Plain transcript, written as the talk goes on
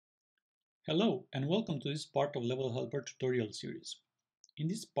Hello and welcome to this part of LevelHelper tutorial series. In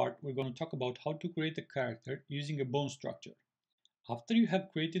this part we're going to talk about how to create a character using a bone structure. After you have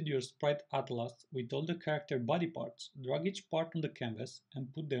created your sprite atlas with all the character body parts, drag each part on the canvas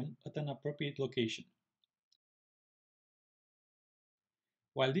and put them at an appropriate location.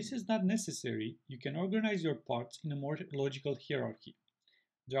 While this is not necessary, you can organize your parts in a more logical hierarchy.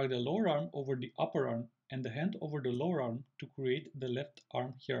 Drag the lower arm over the upper arm and the hand over the lower arm to create the left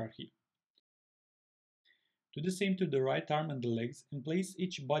arm hierarchy. Do the same to the right arm and the legs and place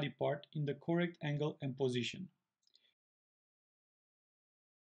each body part in the correct angle and position.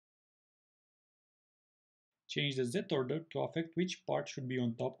 Change the Z order to affect which part should be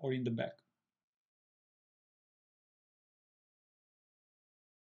on top or in the back.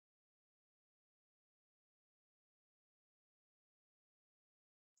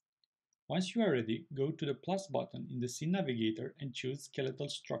 Once you are ready, go to the plus button in the scene navigator and choose Skeletal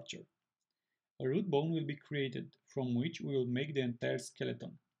Structure. A root bone will be created, from which we will make the entire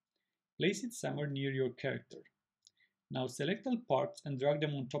skeleton. Place it somewhere near your character. Now select all parts and drag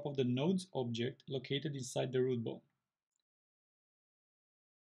them on top of the nodes object located inside the root bone.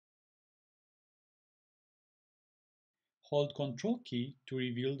 Hold Ctrl key to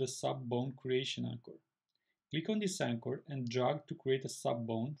reveal the sub-bone creation anchor. Click on this anchor and drag to create a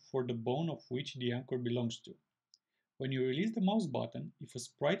sub-bone for the bone of which the anchor belongs to. When you release the mouse button, if a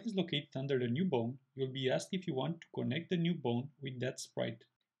sprite is located under the new bone, you'll be asked if you want to connect the new bone with that sprite.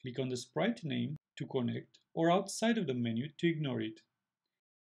 Click on the sprite name to connect, or outside of the menu to ignore it.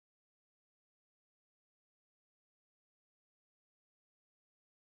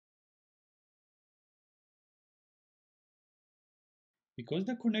 Because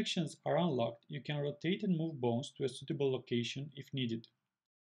the connections are unlocked, you can rotate and move bones to a suitable location if needed.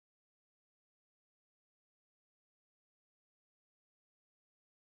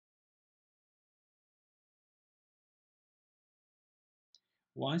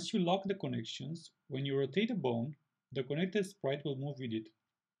 Once you lock the connections, when you rotate a bone, the connected sprite will move with it.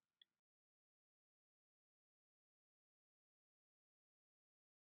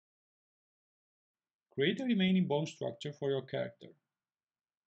 Create a remaining bone structure for your character.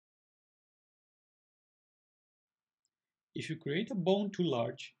 If you create a bone too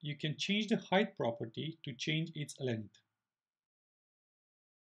large, you can change the height property to change its length.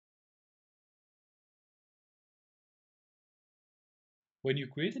 When you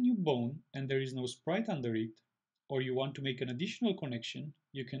create a new bone and there is no sprite under it, or you want to make an additional connection,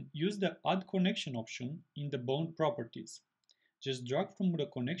 you can use the Add Connection option in the bone properties. Just drag from the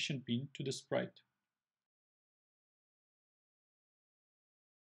connection pin to the sprite.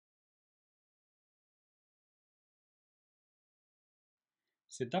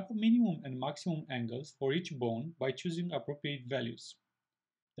 Set up minimum and maximum angles for each bone by choosing appropriate values.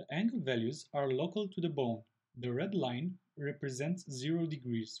 The angle values are local to the bone. The red line represents 0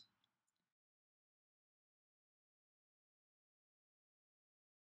 degrees.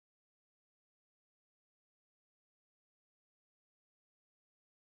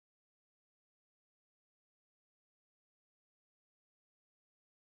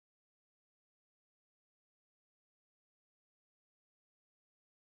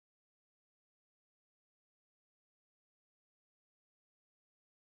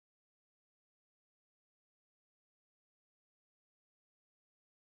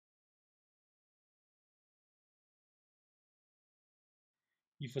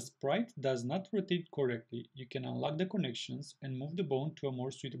 If a sprite does not rotate correctly, you can unlock the connections and move the bone to a more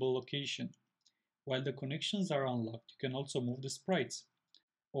suitable location. While the connections are unlocked, you can also move the sprites.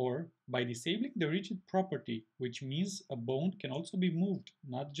 Or, by disabling the rigid property, which means a bone can also be moved,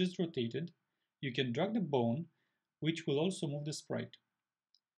 not just rotated, you can drag the bone, which will also move the sprite.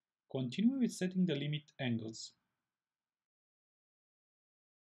 Continue with setting the limit angles.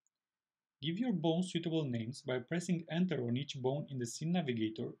 Give your bone suitable names by pressing Enter on each bone in the Scene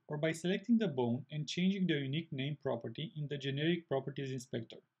Navigator or by selecting the bone and changing the unique name property in the Generic Properties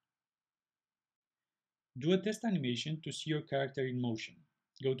Inspector. Do a test animation to see your character in motion.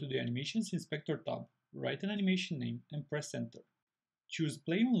 Go to the Animations Inspector tab, write an animation name and press Enter. Choose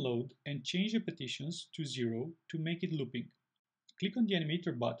Play on Load and change repetitions to 0 to make it looping. Click on the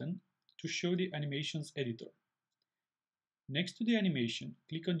Animator button to show the animations editor. Next to the animation,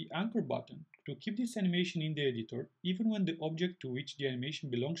 click on the Anchor button to keep this animation in the editor even when the object to which the animation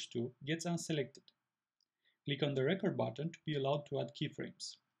belongs to gets unselected. Click on the Record button to be allowed to add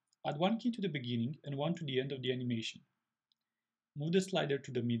keyframes. Add one key to the beginning and one to the end of the animation. Move the slider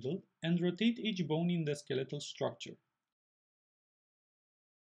to the middle and rotate each bone in the skeletal structure.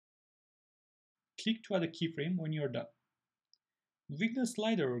 Click to add a keyframe when you are done. Moving the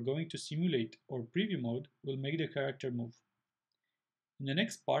slider or going to simulate or preview mode will make the character move. In the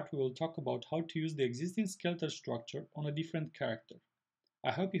next part, we will talk about how to use the existing skeletal structure on a different character.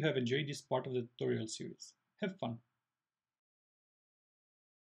 I hope you have enjoyed this part of the tutorial series. Have fun!